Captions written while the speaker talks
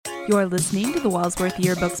You're listening to the Walsworth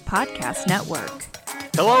Yearbooks Podcast Network.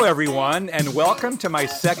 Hello, everyone, and welcome to my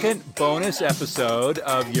second bonus episode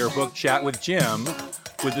of Yearbook Chat with Jim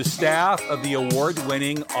with the staff of the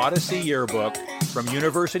award-winning Odyssey Yearbook from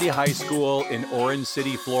University High School in Orange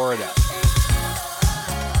City, Florida.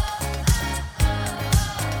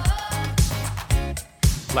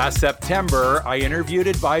 Last September, I interviewed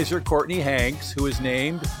advisor Courtney Hanks, who was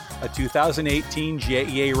named a 2018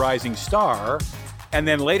 JEA Rising Star, and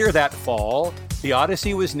then later that fall, the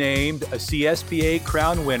Odyssey was named a CSBA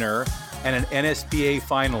Crown winner and an NSBA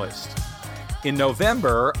finalist. In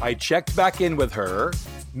November, I checked back in with her,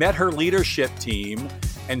 met her leadership team,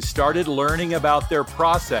 and started learning about their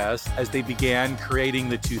process as they began creating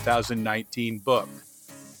the 2019 book.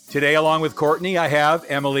 Today, along with Courtney, I have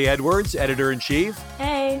Emily Edwards, Editor-in-Chief.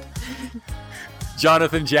 Hey.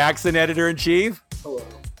 Jonathan Jackson, Editor-in-Chief. Hello.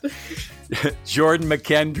 Jordan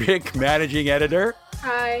McKendrick, Managing Editor.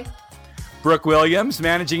 Hi. Brooke Williams,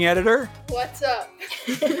 Managing Editor. What's up?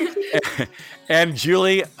 And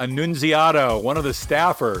Julie Annunziato, one of the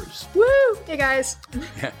staffers. Woo! Hey, guys.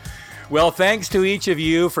 Well, thanks to each of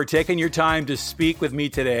you for taking your time to speak with me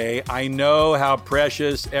today. I know how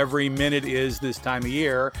precious every minute is this time of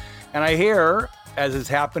year. And I hear, as is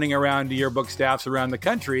happening around yearbook staffs around the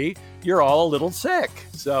country, you're all a little sick.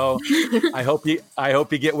 So I hope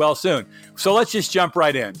you get well soon. So let's just jump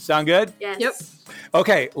right in. Sound good? Yes. Yep.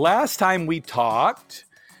 Okay, last time we talked,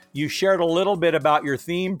 you shared a little bit about your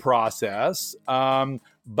theme process,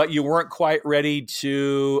 but you weren't quite ready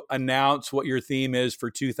to announce what your theme is for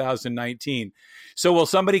 2019. So will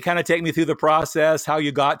somebody kind of take me through the process, how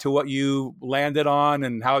you got to what you landed on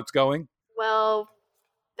and how it's going? Well,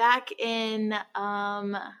 back in,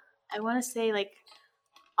 I want to say like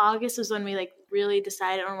August was when we like really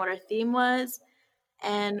decided on what our theme was.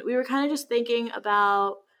 And we were kind of just thinking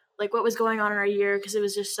about like what was going on in our year because it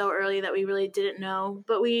was just so early that we really didn't know.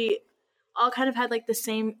 But we all kind of had like the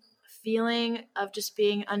same feeling of just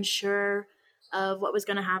being unsure of what was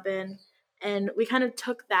going to happen. And we kind of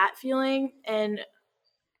took that feeling and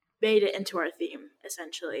made it into our theme,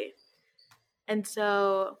 essentially. And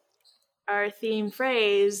so our theme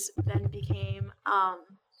phrase then became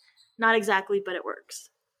not exactly, but it works.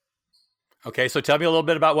 Okay, so tell me a little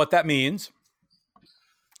bit about what that means.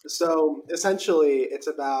 So essentially, it's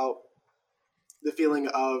about the feeling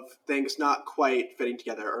of things not quite fitting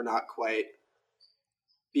together or not quite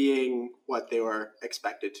being what they were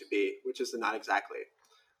expected to be, which is the not exactly.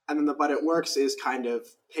 And then the but it works is kind of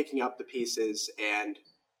picking up the pieces and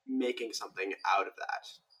making something out of that.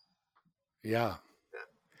 Yeah.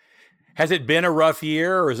 Has it been a rough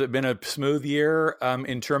year or has it been a smooth year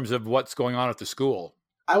in terms of what's going on at the school?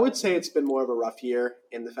 I would say it's been more of a rough year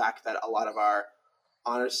in the fact that a lot of our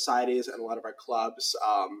honor societies and a lot of our clubs,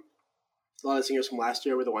 a lot of singers from last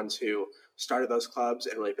year were the ones who started those clubs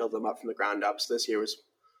and really built them up from the ground up. So this year was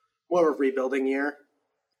more of a rebuilding year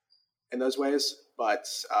in those ways. But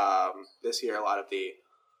this year, a lot of the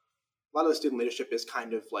student leadership is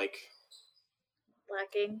kind of like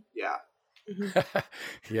Lacking. Yeah.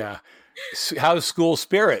 Yeah. How's school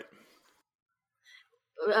spirit?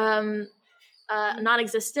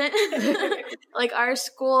 Non-existent. Like our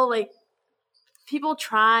school, like people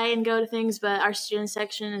try and go to things, but our student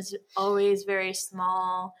section is always very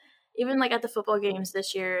small. Even like at the football games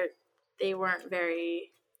this year, they weren't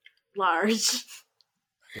very large.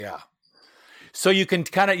 Yeah. So you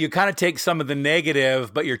kind of take some of the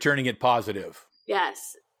negative, but you're turning it positive.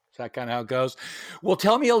 Yes. Is that kind of how it goes? Well,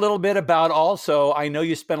 tell me a little bit about also, I know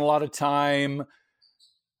you spent a lot of time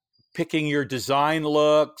picking your design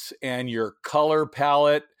looks and your color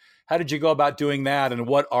palette. How did you go about doing that and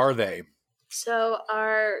what are they? So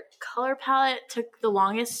our color palette took the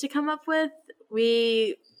longest to come up with.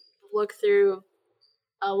 We looked through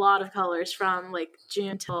a lot of colors from like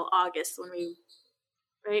June till August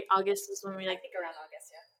August is when we like, I think around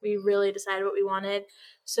August, yeah. We really decided what we wanted.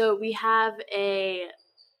 So we have a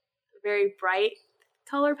very bright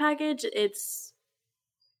color package. It's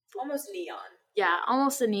almost neon. Yeah,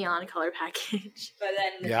 almost a neon color package. But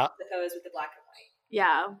then Yeah. the photos with the black and white.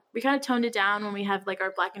 Yeah, we kind of toned it down when we have like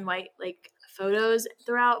our black and white like photos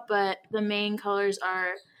throughout, but the main colors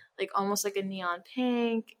are like almost like a neon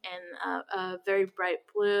pink and a very bright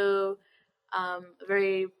blue,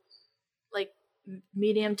 very like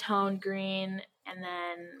medium tone green, and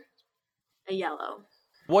then a yellow.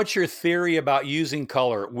 What's your theory about using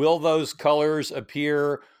color? Will those colors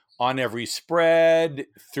appear on every spread,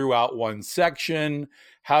 throughout one section?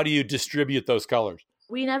 How do you distribute those colors?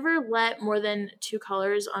 We never let more than 2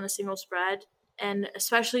 colors on a single spread, and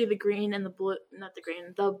especially the green and the blue,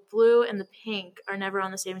 the blue and the pink are never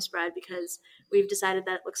on the same spread because we've decided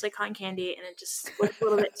that it looks like cotton candy and it just looks a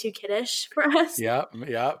little bit too kiddish for us. Yeah.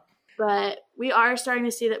 But we are starting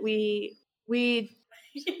to see that we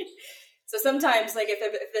So sometimes, like, if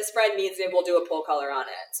the spread needs it, we'll do a pull color on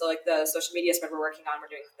it. So, like, the social media spread we're working on, we're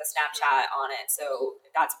doing the Snapchat on it. So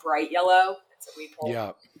that's bright yellow. So we pulled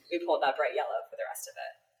that bright yellow for the rest of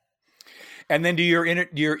it. And then do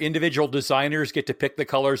your individual designers get to pick the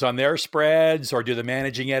colors on their spreads, or do the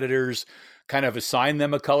managing editors kind of assign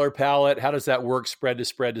them a color palette? How does that work spread to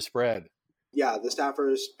spread to spread? Yeah, the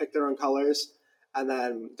staffers pick their own colors. And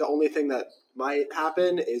then the only thing that might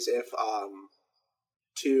happen is if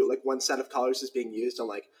one set of colors is being used on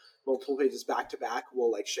like multiple pages back to back,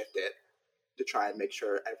 we'll like shift it to try and make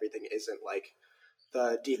sure everything isn't like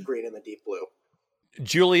the deep green and the deep blue.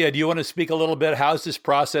 Julia, do you want to speak a little bit? How's this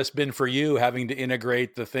process been for you, having to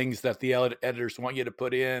integrate the things that the editors want you to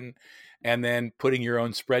put in and then putting your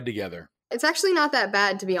own spread together? It's actually not that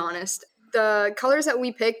bad, to be honest. The colors that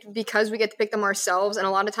we picked, because we get to pick them ourselves, and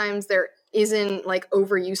a lot of times there isn't like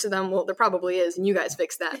overuse of them. Well, there probably is, and you guys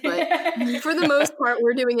fix that. But for the most part,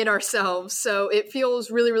 we're doing it ourselves. So it feels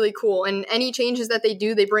really, really cool. And any changes that they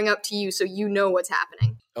do, they bring up to you so you know what's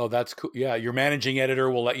happening. Oh, that's cool. Yeah, your managing editor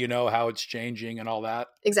will let you know how it's changing and all that.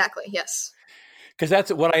 Exactly, yes. Because that's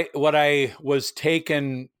what I was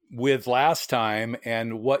taken with last time,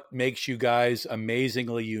 and what makes you guys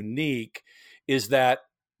amazingly unique is that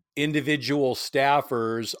individual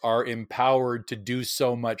staffers are empowered to do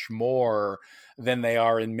so much more than they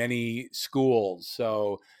are in many schools.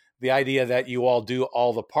 So the idea that you all do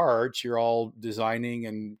all the parts, you're all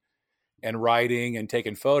designing and writing and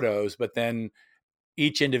taking photos, but then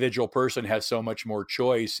each individual person has so much more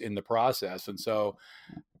choice in the process. And so,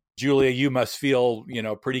 Julia, you must feel,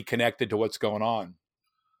 pretty connected to what's going on.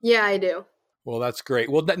 Yeah, I do. Well, that's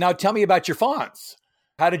great. Well, now tell me about your fonts.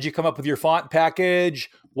 How did you come up with your font package?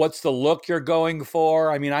 What's the look you're going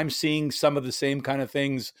for? I mean, I'm seeing some of the same kind of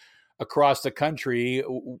things across the country.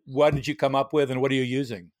 What did you come up with, and what are you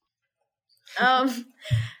using?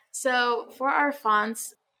 So for our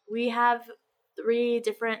fonts, we have 3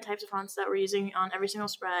 different types of fonts that we're using on every single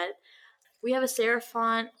spread. We have a serif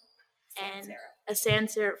font and a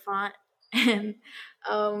sans serif font. And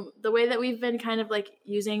the way that we've been kind of like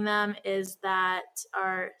using them is that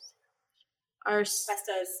our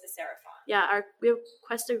Cuesta is a serif font. Yeah, we have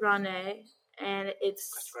Cuesta Grande, and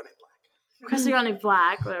it's Cuesta Grande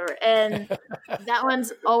Black, whatever. And that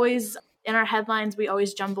one's always in our headlines. We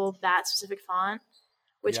always jumble that specific font,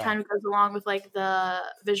 which kind of goes along with like the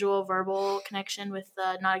visual verbal connection with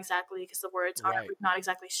the not exactly, because the words are not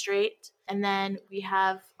exactly straight. And then we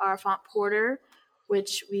have our font Porter,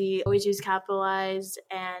 which we always use capitalized,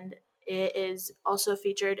 and it is also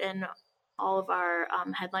featured in all of our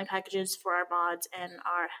headline packages for our mods and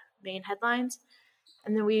our main headlines.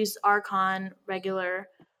 And then we use Archon regular,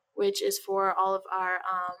 which is for all of our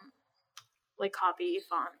copy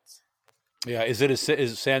fonts. Yeah, is it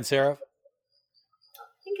sans serif?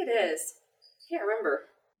 I think it is. I can't remember.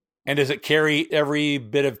 And does it carry every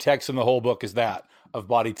bit of text in the whole book of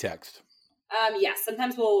body text? Yes.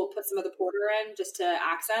 Sometimes we'll put some of the Porter in just to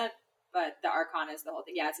accent, but the Archon is the whole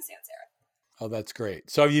thing. Yeah, it's a sans serif. Oh, that's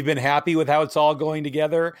great. So have you been happy with how it's all going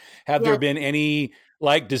together? Have there been any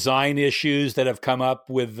design issues that have come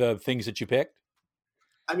up with the things that you picked?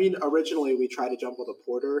 I mean, originally we tried to jumble the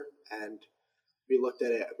Porter, and we looked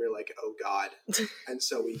at it and we were like, oh God. And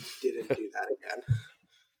so we didn't do that again.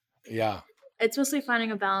 Yeah. It's mostly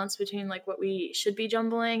finding a balance between like what we should be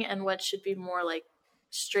jumbling and what should be more like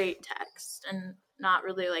straight text, and not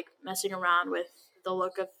really like messing around with the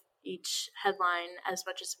look of each headline as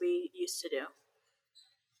much as we used to do.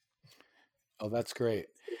 Oh, that's great.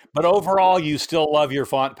 But overall, you still love your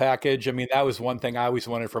font package. I mean, that was one thing I always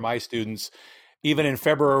wanted for my students. Even in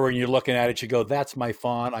February, when you're looking at it, you go, that's my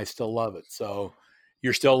font. I still love it. So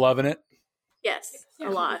you're still loving it? Yes,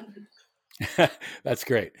 a lot. That's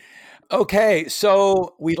great. Okay,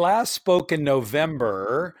 so we last spoke in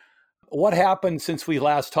November. What happened since we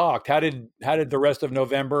last talked? How did the rest of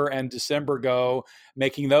November and December go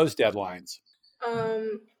making those deadlines?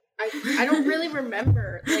 I don't really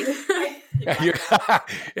remember.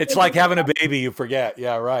 It's like having a baby, you forget.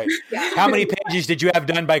 Yeah, right. Yeah. How many pages did you have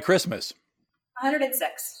done by Christmas?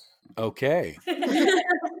 106. Okay.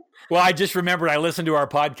 Well, I just remembered I listened to our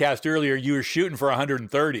podcast earlier. You were shooting for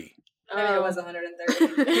 130. I mean, it was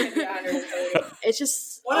 130. Yeah, 130. It's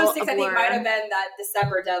just 106, I think, might have been that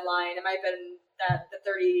December deadline. It might have been that the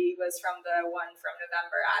 30 was from the one from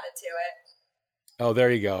November added to it. Oh,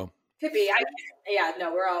 there you go. Could be.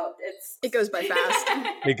 It goes by fast.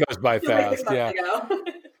 It goes by fast, yeah.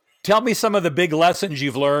 Tell me some of the big lessons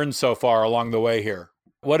you've learned so far along the way here.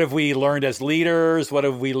 What have we learned as leaders? What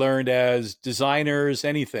have we learned as designers?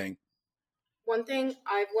 Anything? One thing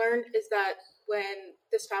I've learned is that when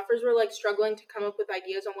the staffers were like struggling to come up with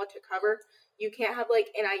ideas on what to cover, you can't have like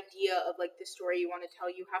an idea of like the story you want to tell.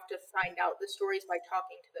 You have to find out the stories by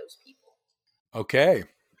talking to those people. Okay.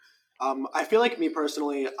 I feel like me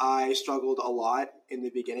personally, I struggled a lot in the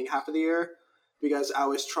beginning half of the year because I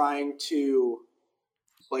was trying to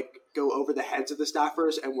like go over the heads of the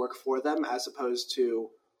staffers and work for them as opposed to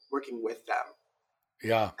working with them.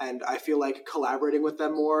 Yeah. And I feel like collaborating with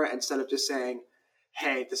them more instead of just saying,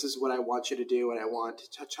 hey, this is what I want you to do and I want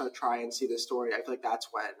to try and see this story. I feel like that's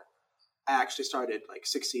when I actually started like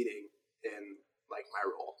succeeding in like my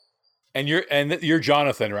role. And you're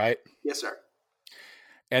Jonathan, right? Yes, sir.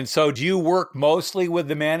 And so do you work mostly with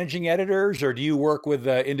the managing editors or do you work with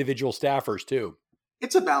the individual staffers too?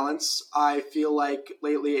 It's a balance. I feel like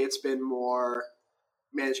lately it's been more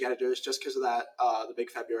managing editors just because of that, the big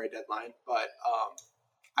February deadline. But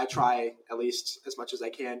I try at least as much as I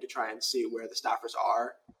can to try and see where the staffers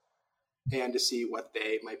are and to see what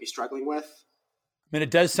they might be struggling with. I mean, it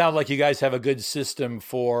does sound like you guys have a good system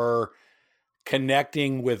for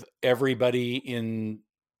connecting with everybody in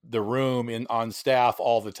the room on staff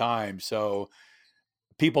all the time. So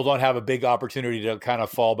people don't have a big opportunity to kind of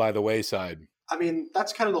fall by the wayside. I mean,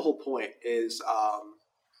 that's kind of the whole point is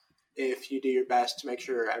if you do your best to make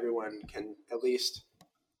sure everyone can at least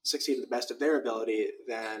succeed to the best of their ability,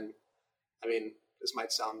 then, I mean, this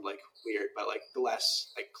might sound like weird, but like the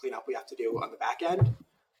less like cleanup we have to do on the back end.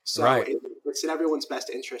 So right. It's in everyone's best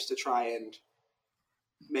interest to try and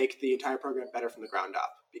make the entire program better from the ground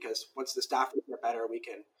up, because once the staff are better, we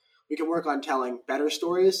can work on telling better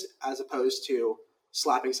stories as opposed to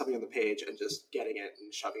slapping something on the page and just getting it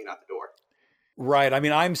and shoving it out the door. Right. I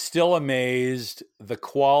mean, I'm still amazed the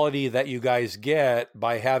quality that you guys get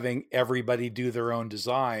by having everybody do their own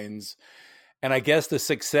designs. And I guess the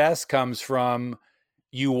success comes from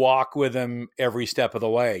you walk with them every step of the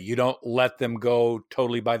way. You don't let them go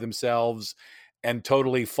totally by themselves and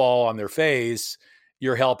totally fall on their face.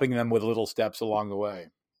 You're helping them with little steps along the way.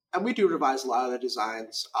 And we do revise a lot of the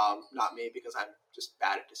designs. Not me, because I'm just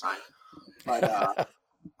bad at design. But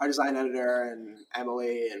our design editor and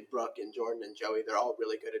Emily and Brooke and Jordan and Joey, they're all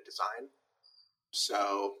really good at design.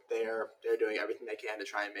 So they're doing everything they can to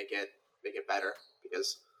try and make it better,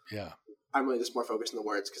 because I'm really just more focused on the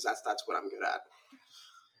words because that's what I'm good at.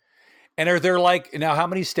 And are there now how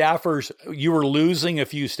many staffers? You were losing a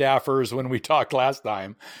few staffers when we talked last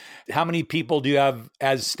time. How many people do you have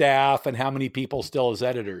as staff and how many people still as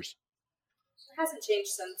editors? It hasn't changed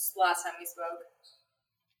since the last time we spoke.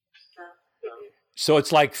 So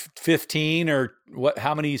it's like 15 or what?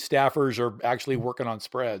 How many staffers are actually working on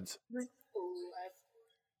spreads?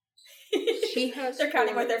 They're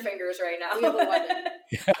counting with their fingers right now. We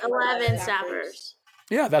have 11 staffers.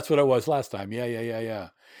 Yeah, that's what it was last time. Yeah.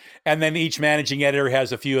 And then each managing editor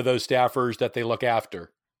has a few of those staffers that they look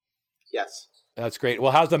after. Yes. That's great.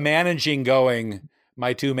 Well, how's the managing going?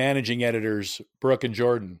 My two managing editors, Brooke and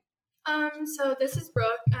Jordan. So this is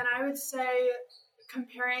Brooke, and I would say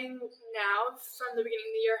comparing now from the beginning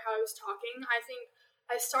of the year how I was talking, I think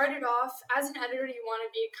I started off as an editor, you want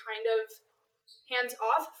to be kind of hands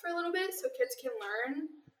off for a little bit so kids can learn.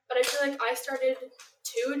 But I feel like I started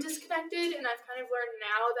too disconnected, and I've kind of learned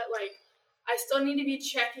now that I still need to be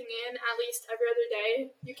checking in at least every other day.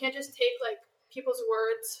 You can't just take people's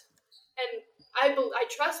words, and I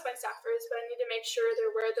trust my staffers, but I need to make sure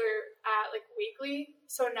they're where they're at weekly.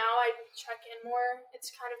 So now I check in more.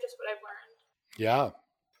 It's kind of just what I've learned. Yeah.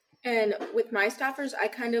 And with my staffers, I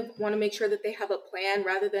kind of want to make sure that they have a plan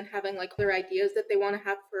rather than having clear ideas that they want to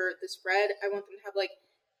have for the spread. I want them to have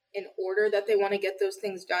an order that they want to get those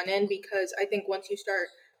things done in, because I think once you start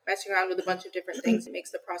messing around with a bunch of different things, it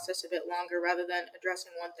makes the process a bit longer rather than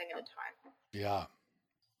addressing one thing at a time. Yeah.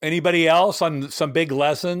 Anybody else on some big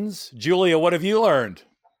lessons? Julia, what have you learned?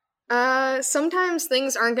 Sometimes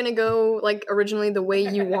things aren't going to go originally the way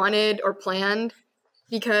you wanted or planned,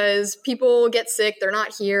 because people get sick, they're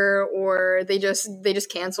not here, or they just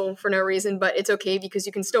cancel for no reason. But it's okay, because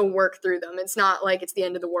you can still work through them. It's not like it's the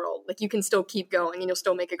end of the world. You can still keep going and you'll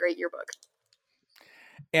still make a great yearbook.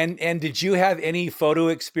 And did you have any photo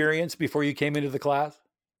experience before you came into the class?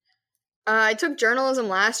 I took journalism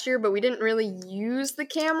last year, but we didn't really use the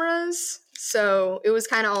cameras, so it was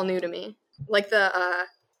kind of all new to me. What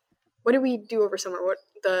did we do over summer? What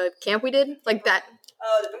the camp we did? That.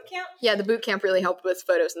 Oh, the boot camp? Yeah, the boot camp really helped with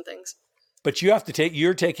photos and things. But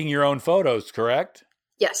you're taking your own photos, correct?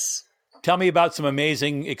 Yes. Tell me about some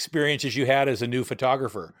amazing experiences you had as a new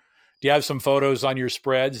photographer. Do you have some photos on your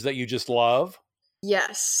spreads that you just love?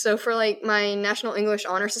 Yes. So for like my National English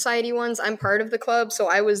Honor Society ones, I'm part of the club. So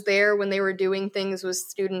I was there when they were doing things with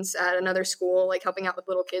students at another school, like helping out with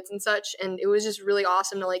little kids and such. And it was just really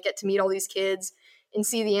awesome to like get to meet all these kids and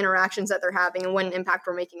see the interactions that they're having and what an impact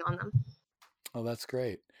we're making on them. Oh, that's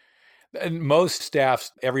great. And most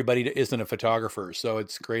staffs, everybody isn't a photographer. So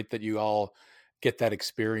it's great that you all get that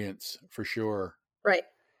experience for sure. Right.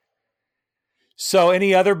 So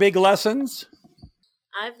any other big lessons?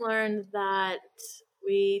 I've learned that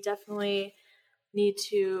we definitely need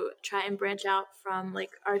to try and branch out from like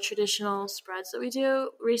our traditional spreads that we do.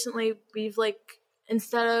 Recently, we've like,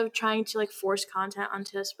 instead of trying to like force content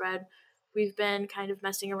onto a spread, we've been kind of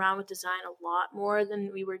messing around with design a lot more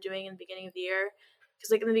than we were doing in the beginning of the year.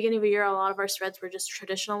 Because like in the beginning of the year, a lot of our spreads were just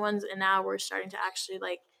traditional ones, and now we're starting to actually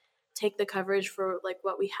like take the coverage for like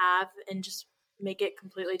what we have and just make it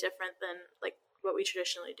completely different than like what we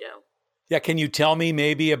traditionally do. Yeah, can you tell me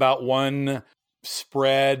maybe about one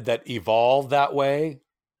spread that evolved that way?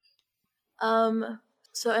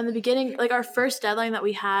 So in the beginning, like our first deadline that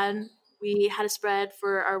we had a spread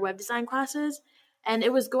for our web design classes, and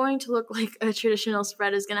it was going to look like a traditional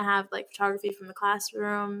spread. Is going to have like photography from the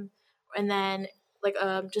classroom, and then like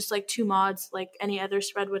just like 2 mods like any other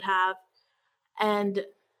spread would have. And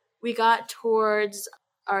we got towards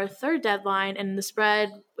our third deadline, and the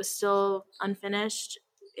spread was still unfinished.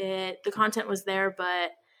 The content was there,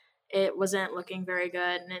 but it wasn't looking very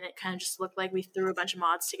good, and it kind of just looked like we threw a bunch of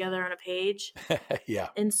mods together on a page. Yeah.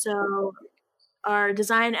 And so our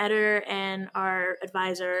design editor and our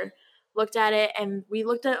advisor looked at it, and we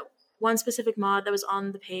looked at one specific mod that was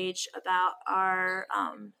on the page about our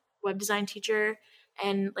web design teacher,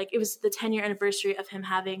 and like it was the 10-year anniversary of him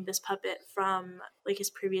having this puppet from like his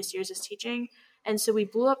previous years as teaching. And so we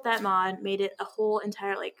blew up that mod, made it a whole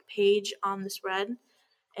entire like page on the spread.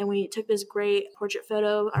 And we took this great portrait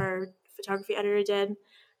photo, our photography editor did,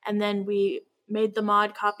 and then we made the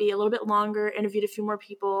mod copy a little bit longer, interviewed a few more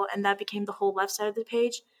people, and that became the whole left side of the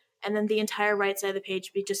page. And then the entire right side of the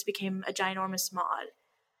page just became a ginormous mod.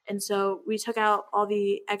 And so we took out all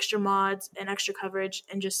the extra mods and extra coverage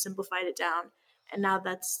and just simplified it down. And now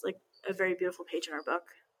that's like a very beautiful page in our book.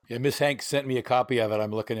 Yeah, Miss Hanks sent me a copy of it.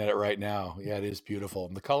 I'm looking at it right now. Yeah, it is beautiful.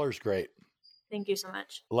 And the color's great. Thank you so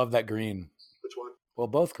much. Love that green. Which one? Well,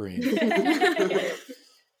 both green.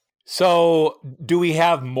 So do we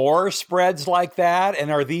have more spreads like that?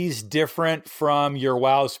 And are these different from your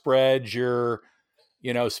WOW spreads, your,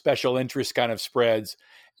 special interest kind of spreads?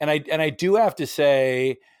 And I do have to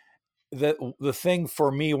say that the thing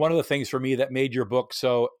for me, one of the things for me that made your book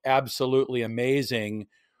so absolutely amazing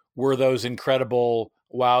were those incredible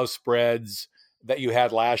WOW spreads that you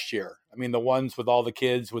had last year. I mean, the ones with all the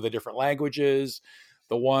kids with the different languages,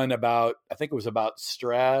 the one about, I think it was about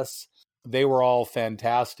stress. They were all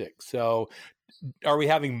fantastic. So are we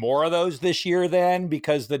having more of those this year then?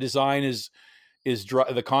 Because the design is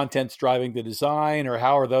the content's driving the design, or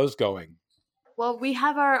how are those going? Well, we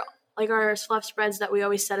have our fluff spreads that we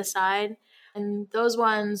always set aside, and those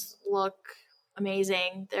ones look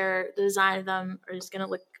amazing. The design of them is going to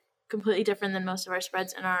look completely different than most of our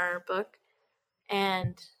spreads in our book.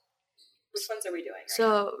 And which ones are we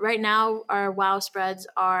doing? Right now, our WOW spreads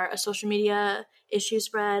are a social media issue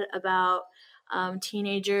spread about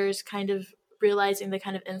teenagers kind of realizing the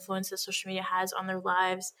kind of influence that social media has on their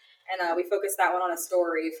lives. And we focused that one on a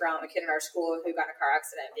story from a kid in our school who got in a car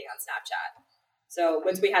accident being on Snapchat. So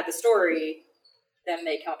once we had the story, then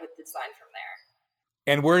they come up with the design from there.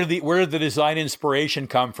 And where did the design inspiration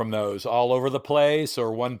come from those? All over the place,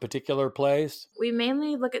 or one particular place? We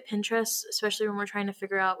mainly look at Pinterest, especially when we're trying to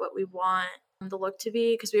figure out what we want the look to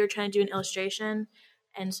be, because we were trying to do an illustration.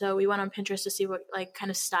 And so we went on Pinterest to see what like kind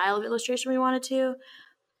of style of illustration we wanted to.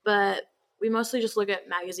 But we mostly just look at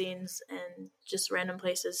magazines and just random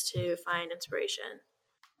places to find inspiration.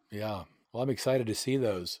 Yeah. Well, I'm excited to see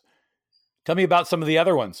those. Tell me about some of the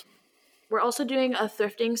other ones. We're also doing a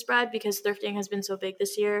thrifting spread because thrifting has been so big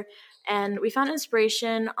this year. And we found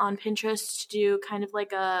inspiration on Pinterest to do kind of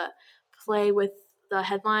like a play with the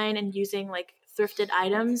headline and using like thrifted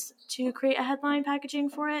items to create a headline packaging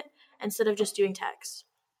for it instead of just doing text.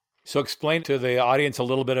 So explain to the audience a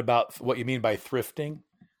little bit about what you mean by thrifting.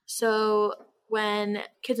 So when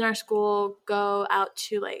kids in our school go out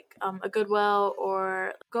to like a Goodwill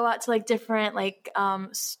or go out to like different like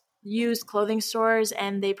used clothing stores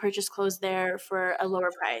and they purchase clothes there for a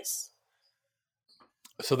lower price.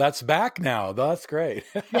 So that's back now. That's great.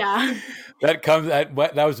 Yeah.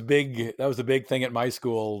 That was big. That was a big thing at my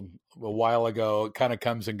school a while ago. It kind of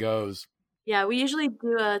comes and goes. Yeah, we usually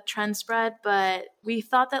do a trend spread, but we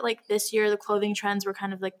thought that like this year the clothing trends were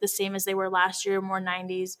kind of like the same as they were last year, more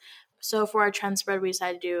 90s. So for our trend spread, we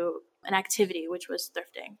decided to do an activity, which was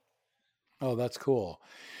thrifting. Oh, that's cool.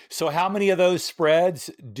 So how many of those spreads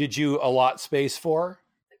did you allot space for?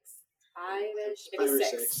 5-ish, maybe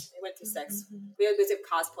 6. It went to 6. Mm-hmm. We did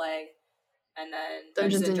cosplay, and then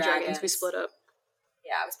Dungeons and Dragons we split up.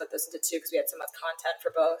 Yeah, we split those into 2 because we had so much content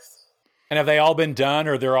for both. And have they all been done,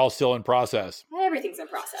 or they're all still in process? Everything's in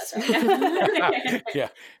process right now.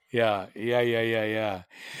 Yeah.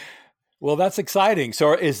 Well, that's exciting.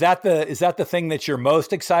 So is that the thing that you're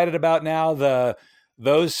most excited about now?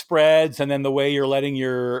 Those spreads, and then the way you're letting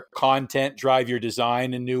your content drive your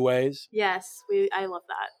design in new ways? Yes, I love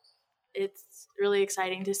that. It's really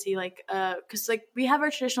exciting to see, like, because like we have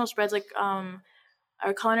our traditional spreads, like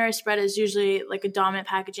our culinary spread is usually like a dominant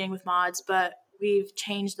packaging with mods, but we've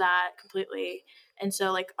changed that completely. And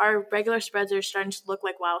so like our regular spreads are starting to look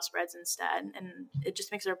like WoW spreads instead. And it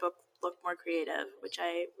just makes our book look more creative, which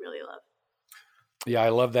I really love. Yeah, I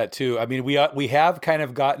love that too. I mean, we have kind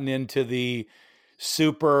of gotten into the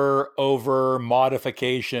super over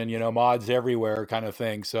modification, mods everywhere kind of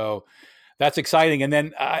thing. So that's exciting. And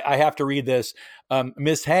then I have to read this.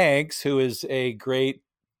 Miss Hanks, who is a great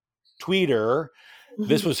tweeter,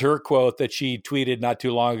 this was her quote that she tweeted not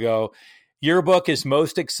too long ago. Your book is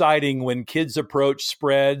most exciting when kids approach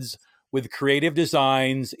spreads with creative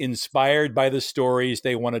designs inspired by the stories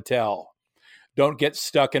they want to tell. Don't get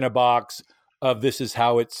stuck in a box of this is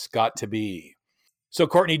how it's got to be. So,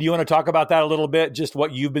 Courtney, do you want to talk about that a little bit? Just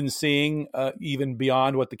what you've been seeing, even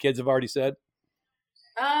beyond what the kids have already said?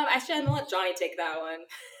 Actually, I'm going to let Johnny take that one.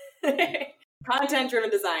 Content-driven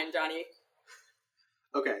design, Johnny.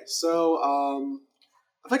 Okay, so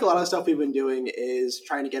I think a lot of the stuff we've been doing is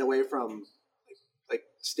trying to get away from like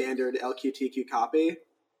standard LQTQ copy.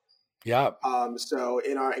 Yeah. So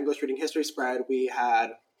in our English reading history spread, we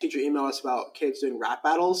had a teacher email us about kids doing rap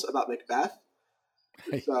battles about Macbeth.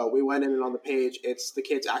 So we went in and on the page, it's the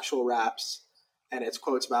kids' actual raps, and it's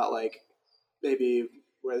quotes about like maybe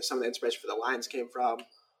where some of the inspiration for the lines came from,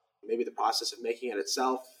 maybe the process of making it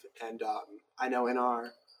itself. And I know in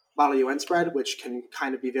our Model UN spread, which can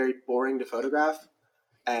kind of be very boring to photograph,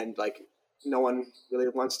 and like no one really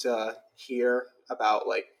wants to hear about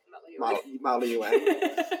like Model UN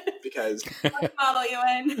because Model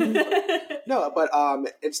UN. No, but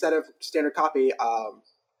instead of standard copy,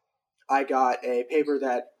 I got a paper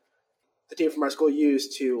that the team from our school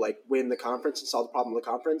used to like win the conference and solve the problem of the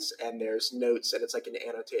conference, and there's notes, and it's like an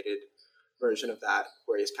annotated version of that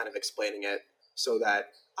where he's kind of explaining it so that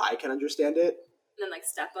I can understand it. And then like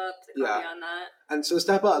Step Up to copy on that. And so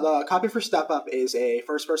the copy for Step Up is a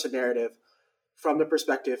first-person narrative from the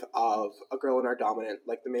perspective of a girl in our dominant,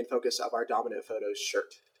 like the main focus of our dominant photos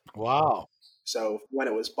shirt. Wow. So when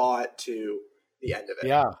it was bought to the end of it.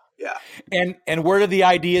 Yeah. Yeah. And where do the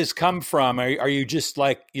ideas come from? Are you just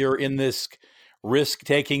like you're in this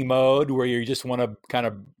risk-taking mode where you just want to kind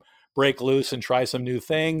of break loose and try some new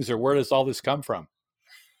things, or where does all this come from?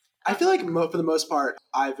 I feel like for the most part,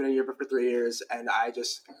 I've been in Europe for 3 years, and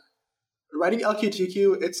writing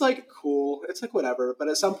LQTQ, it's like cool, it's like whatever, but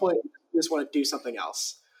at some point, you just want to do something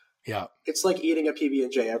else. Yeah. It's like eating a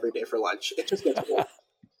PB&J every day for lunch. It just gets cool.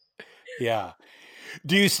 Yeah.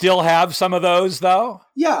 Do you still have some of those, though?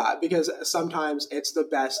 Yeah, because sometimes it's the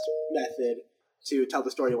best method to tell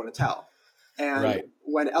the story you want to tell. And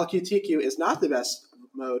when LQTQ is not the best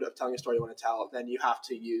mode of telling a story you want to tell, then you have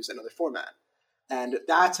to use another format. And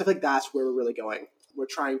I think that's where we're really going. We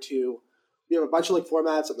have a bunch of like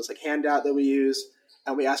formats of this like handout that we use,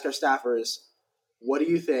 and we ask our staffers, what do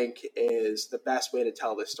you think is the best way to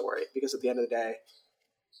tell this story? Because at the end of the day,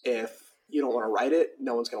 if you don't want to write it,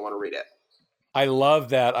 no one's going to want to read it. I love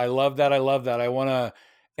that. I want to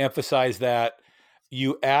emphasize that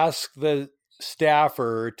you ask the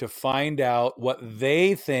staffer to find out what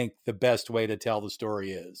they think the best way to tell the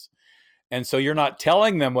story is. And so you're not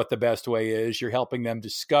telling them what the best way is, you're helping them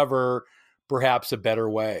discover perhaps a better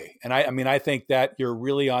way. And I think that you're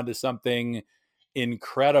really onto something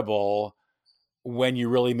incredible when you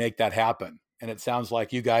really make that happen. And it sounds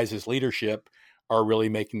like you guys as leadership are really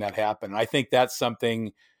making that happen. I think that's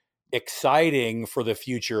something exciting for the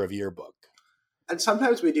future of Yearbook. And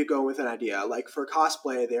sometimes we do go with an idea. Like for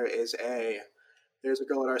cosplay, there's a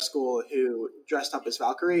girl at our school who dressed up as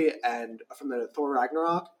Valkyrie and from the Thor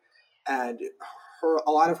Ragnarok, and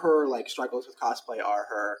a lot of her like struggles with cosplay are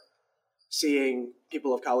her seeing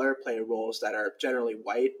people of color play roles that are generally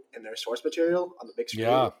white in their source material on the big screen.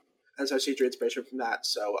 Yeah. And so she drew inspiration from that.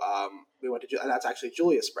 So we went to, and that's actually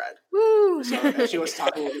Julia's spread. Woo! So she wants to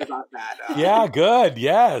talk a little bit about that. Yeah, good.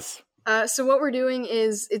 Yes. So what we're doing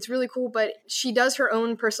is, it's really cool, but she does her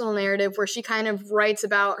own personal narrative where she kind of writes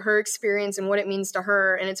about her experience and what it means to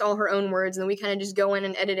her, and it's all her own words, and then we kind of just go in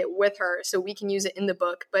and edit it with her so we can use it in the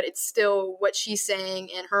book, but it's still what she's saying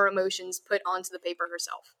and her emotions put onto the paper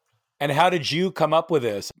herself. And how did you come up with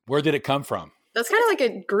this? Where did it come from? That's kind of like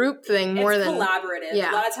a group thing more than collaborative.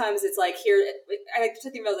 Yeah. A lot of times it's like here. I like to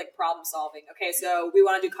think about it like problem solving. Okay, so we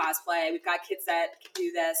want to do cosplay. We've got kids that can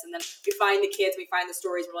do this, and then we find the kids, we find the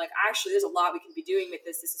stories. And we're like, actually, there's a lot we can be doing with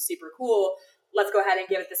this. This is super cool. Let's go ahead and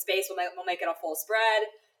give it the space. We'll make it a full spread,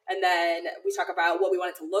 and then we talk about what we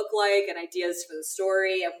want it to look like and ideas for the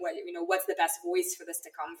story, and what's the best voice for this to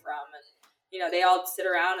come from. And they all sit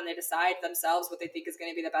around and they decide themselves what they think is going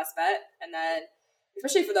to be the best bet, and then.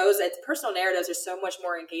 Especially for those, it's personal narratives are so much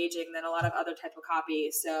more engaging than a lot of other type of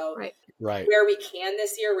copies. So right. Where we can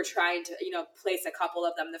this year, we're trying to, place a couple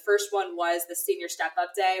of them. The first one was the senior step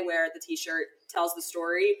up day where the t-shirt tells the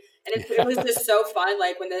story. And it was just so fun.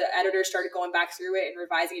 Like when the editors started going back through it and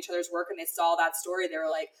revising each other's work and they saw that story, they were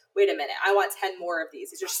like, wait a minute, I want 10 more of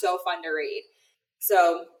these. These are so fun to read.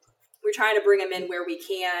 So we're trying to bring them in where we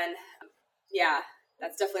can. Yeah.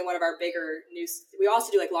 That's definitely one of our bigger news. We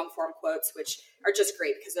also do like long form quotes, which are just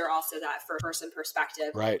great because they're also that first person perspective.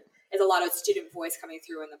 Right. There's a lot of student voice coming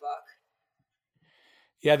through in the book.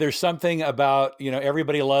 Yeah, there's something about,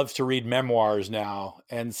 everybody loves to read memoirs now.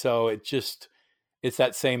 And so it's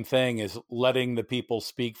that same thing as letting the people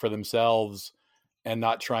speak for themselves and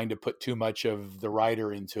not trying to put too much of the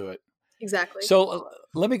writer into it. Exactly. So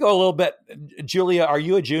let me go a little bit. Julia, are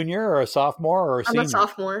you a junior or a sophomore or a senior? I'm a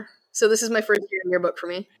sophomore. So this is my first year in yearbook for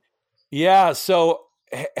me. Yeah. So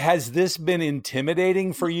has this been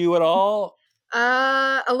intimidating for you at all?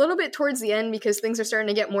 A little bit towards the end because things are starting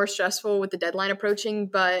to get more stressful with the deadline approaching.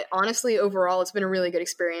 But honestly, overall, it's been a really good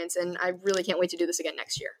experience. And I really can't wait to do this again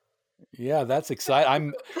next year. Yeah, that's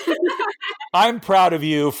exciting. I'm proud of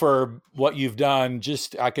you for what you've done.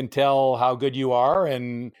 Just, I can tell how good you are.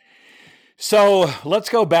 And so let's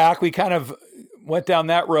go back. We kind of went down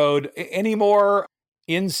that road. Any more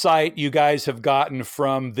insight you guys have gotten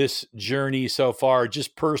from this journey so far,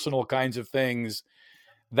 just personal kinds of things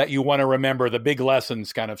that you want to remember, the big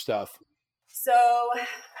lessons kind of stuff? So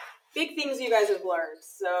big things you guys have learned.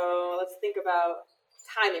 So let's think about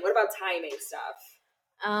timing. What about timing stuff?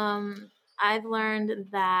 I've learned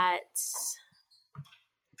that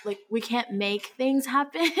we can't make things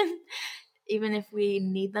happen even if we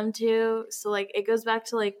need them to. So it goes back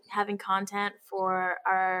to having content for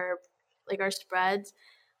our spreads.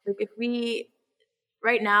 If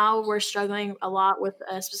right now we're struggling a lot with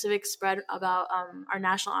a specific spread about our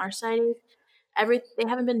National Honor Society. They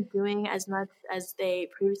haven't been doing as much as they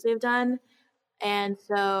previously have done. And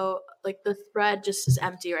so the spread just is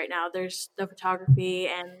empty right now. There's no photography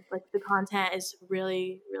and the content is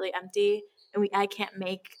really, really empty. And I can't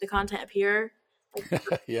make the content appear.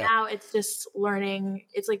 Yeah. Now it's just learning.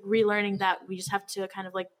 It's relearning that we just have to kind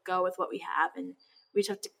of go with what we have, and we just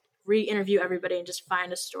have to re-interview everybody and just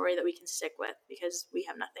find a story that we can stick with because we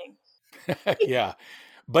have nothing. Yeah,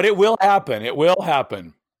 but it will happen. It will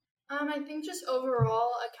happen. I think just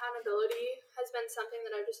overall accountability has been something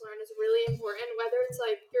that I've just learned is really important, whether it's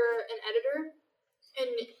you're an editor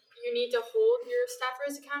and you need to hold your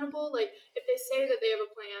staffers accountable. If they say that they have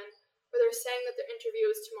a plan or they're saying that their interview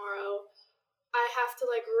is tomorrow, I have to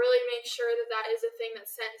really make sure that is a thing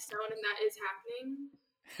that's set in stone and that is happening.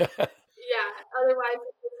 Yeah, otherwise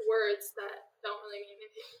it's just words that don't really mean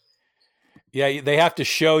anything. Yeah, they have to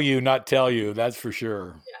show you, not tell you. That's for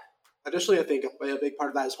sure. Yeah. Additionally, I think a big part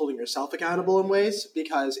of that is holding yourself accountable in ways,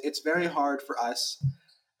 because it's very hard for us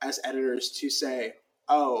as editors to say,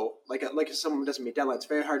 oh, if someone doesn't meet deadlines, it's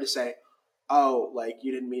very hard to say, oh,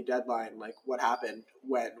 you didn't meet deadline, what happened,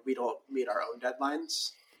 when we don't meet our own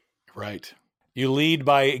deadlines. Right. You lead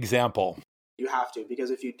by example. You have to, because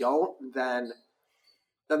if you don't, then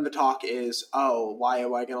the talk is, oh, why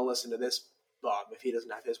am I going to listen to this bum if he doesn't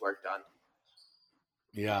have his work done?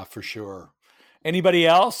 Yeah, for sure. Anybody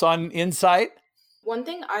else on insight? One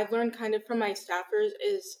thing I've learned kind of from my staffers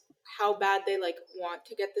is how bad they want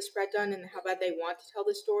to get the spread done and how bad they want to tell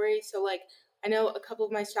the story. So I know a couple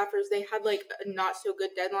of my staffers, they had a not so good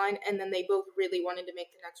deadline, and then they both really wanted to make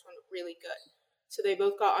the next one really good. So they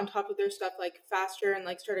both got on top of their stuff faster and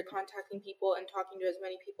started contacting people and talking to as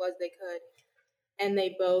many people as they could. And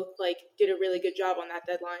they both did a really good job on that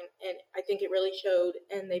deadline. And I think it really showed,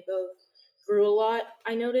 and they both grew a lot.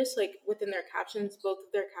 I noticed within their captions, both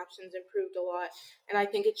of their captions improved a lot. And I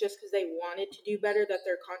think it's just because they wanted to do better that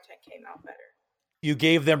their content came out better. You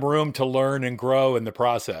gave them room to learn and grow in the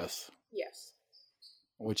process. Yes.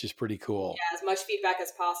 which is pretty cool. Yeah, as much feedback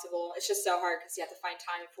as possible. It's just so hard because you have to find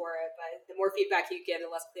time for it. But the more feedback you give, the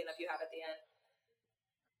less cleanup you have at the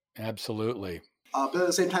end. Absolutely. But at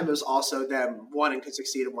the same time, it was also them wanting to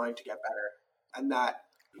succeed and wanting to get better. And that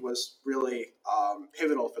was really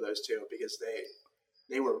pivotal for those two because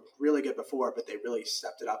they were really good before, but they really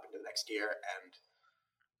stepped it up into the next year. And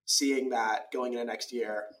seeing that going into next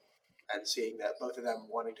year and seeing that both of them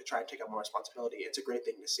wanting to try and take on more responsibility, it's a great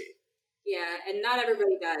thing to see. Yeah, and not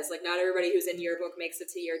everybody does. Like, not everybody who's in yearbook makes it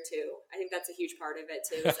to year 2. I think that's a huge part of it,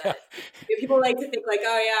 too, is that people like to think, like,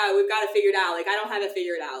 oh, yeah, we've got it figured out. Like, I don't have it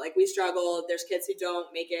figured out. Like, we struggle. There's kids who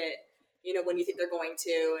don't make it, when you think they're going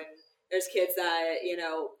to. And there's kids that,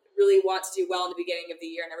 really want to do well in the beginning of the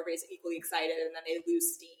year, and everybody's equally excited, and then they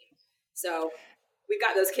lose steam. So we've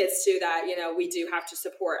got those kids, too, that, we do have to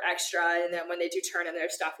support extra. And then when they do turn in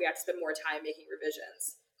their stuff, we have to spend more time making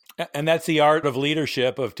revisions. And that's the art of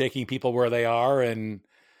leadership, of taking people where they are and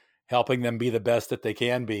helping them be the best that they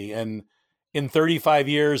can be. And in 35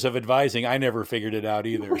 years of advising, I never figured it out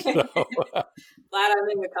either. So glad I'm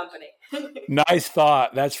in the company. Nice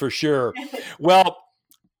thought. That's for sure. Well,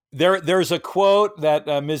 there's a quote that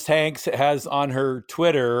Ms. Hanks has on her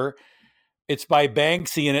Twitter. It's by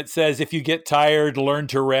Banksy, and it says, if you get tired, learn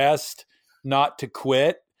to rest, not to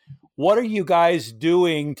quit. What are you guys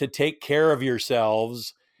doing to take care of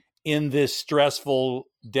yourselves in this stressful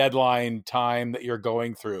deadline time that you're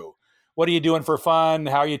going through? What are you doing for fun?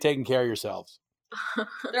 How are you taking care of yourselves?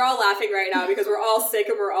 They're all laughing right now because we're all sick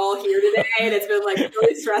and we're all here today, and it's been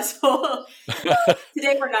really stressful.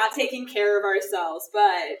 Today we're not taking care of ourselves,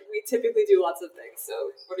 but we typically do lots of things. So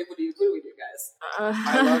what do we do, guys?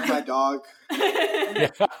 I love my dog.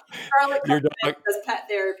 Charlotte Your dog does pet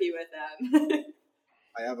therapy with them.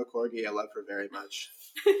 I have a corgi. I love her very much.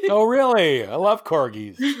 Oh, really? I love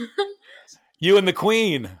corgis. You and the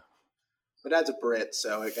Queen. My dad's a Brit,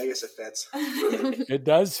 so I guess it fits. It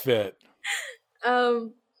does fit.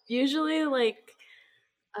 Usually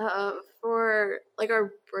for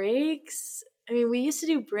our breaks, I mean, we used to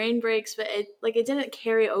do brain breaks, but it didn't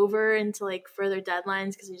carry over into further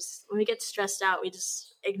deadlines because when we get stressed out, we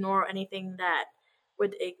just ignore anything that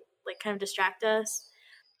would kind of distract us.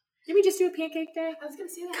 Did we just do a pancake day? I was going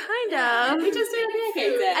to say that. Kind of. We just did a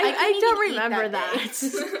pancake day. I don't remember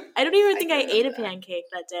that. I don't even think I ate a pancake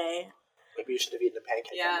that day. Maybe you should have eaten a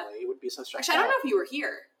pancake. Yeah. Emily. You would be so stressed Actually, I don't know if you were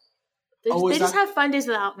here. They just have fun days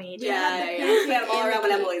without me. Yeah. We had them all around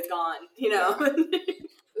when Emily's gone, It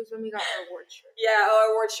was when we got our award shirt. Yeah,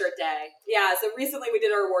 our award shirt day. Yeah, so recently we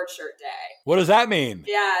did our award shirt day. What does that mean?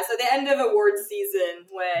 Yeah, so the end of award season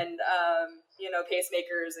when,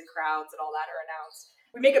 pacemakers and crowns and all that are announced.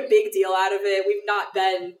 We make a big deal out of it. We've not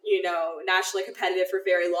been, nationally competitive for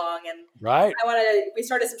very long. And right. We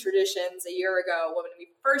started some traditions a year ago when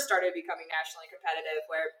we first started becoming nationally competitive,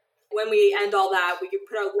 where when we end all that, we could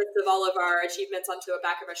put a list of all of our achievements onto the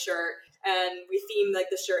back of a shirt, and we theme the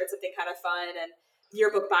shirt in something kind of fun, and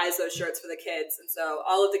Yearbook buys those shirts for the kids. And so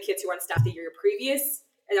all of the kids who were on staff the year previous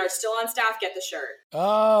and are still on staff get the shirt.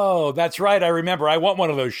 Oh, that's right. I remember. I want one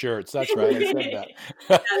of those shirts. That's right. I said that.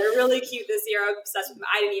 Yeah, they're really cute this year. I'm obsessed with them.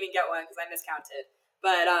 I didn't even get one because I miscounted.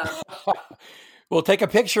 But we'll take a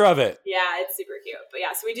picture of it. Yeah, it's super cute. But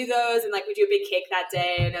yeah, so we do those, and we do a big cake that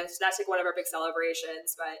day, and that's one of our big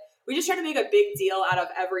celebrations. But we just try to make a big deal out of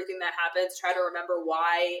everything that happens. Try to remember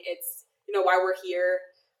why it's why we're here.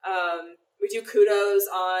 We do kudos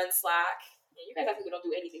on Slack. Yeah, you guys act like we don't do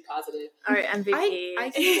anything positive. All right, MVP. I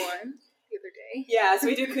did one the other day. Yeah, so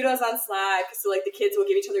we do kudos on Slack. So the kids will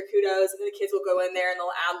give each other kudos, and then the kids will go in there and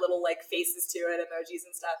they'll add little faces to it, emojis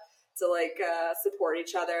and stuff to support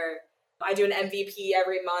each other. I do an MVP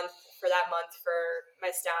every month for that month for my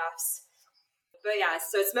staffs. But yeah,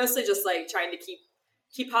 so it's mostly just trying to keep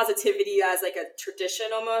positivity as a tradition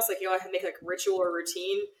almost. You want to make ritual or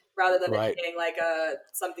routine rather than it being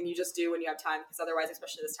something you just do when you have time, because otherwise,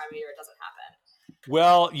 especially this time of year, it doesn't happen.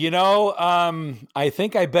 Well, I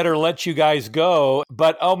think I better let you guys go,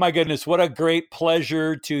 but oh my goodness, what a great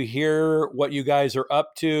pleasure to hear what you guys are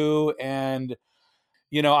up to. And,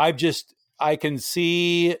 I can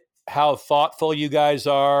see how thoughtful you guys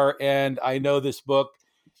are. And I know this book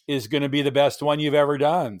is going to be the best one you've ever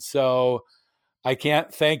done. So I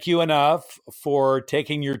can't thank you enough for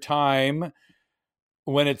taking your time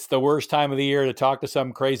when it's the worst time of the year to talk to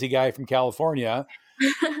some crazy guy from California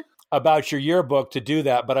about your yearbook to do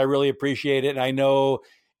that. But I really appreciate it. And I know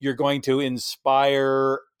you're going to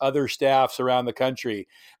inspire other staffs around the country.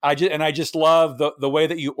 I just love the way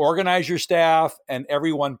that you organize your staff and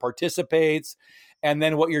everyone participates. And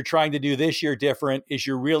then what you're trying to do this year different is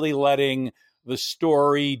you're really letting the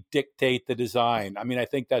story dictate the design. I mean, I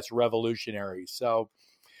think that's revolutionary. So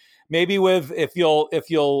maybe if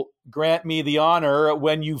you'll grant me the honor,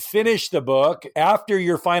 when you finish the book, after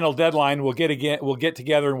your final deadline, we'll get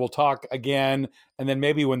together and we'll talk again. And then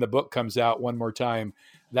maybe when the book comes out one more time,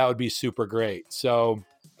 that would be super great. So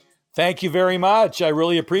thank you very much. I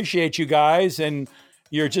really appreciate you guys, and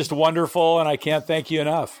you're just wonderful, and I can't thank you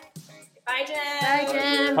enough. Bye, Jim. Bye,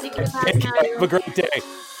 Jim. Thank you for having us. Have a great day.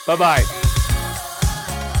 Bye-bye.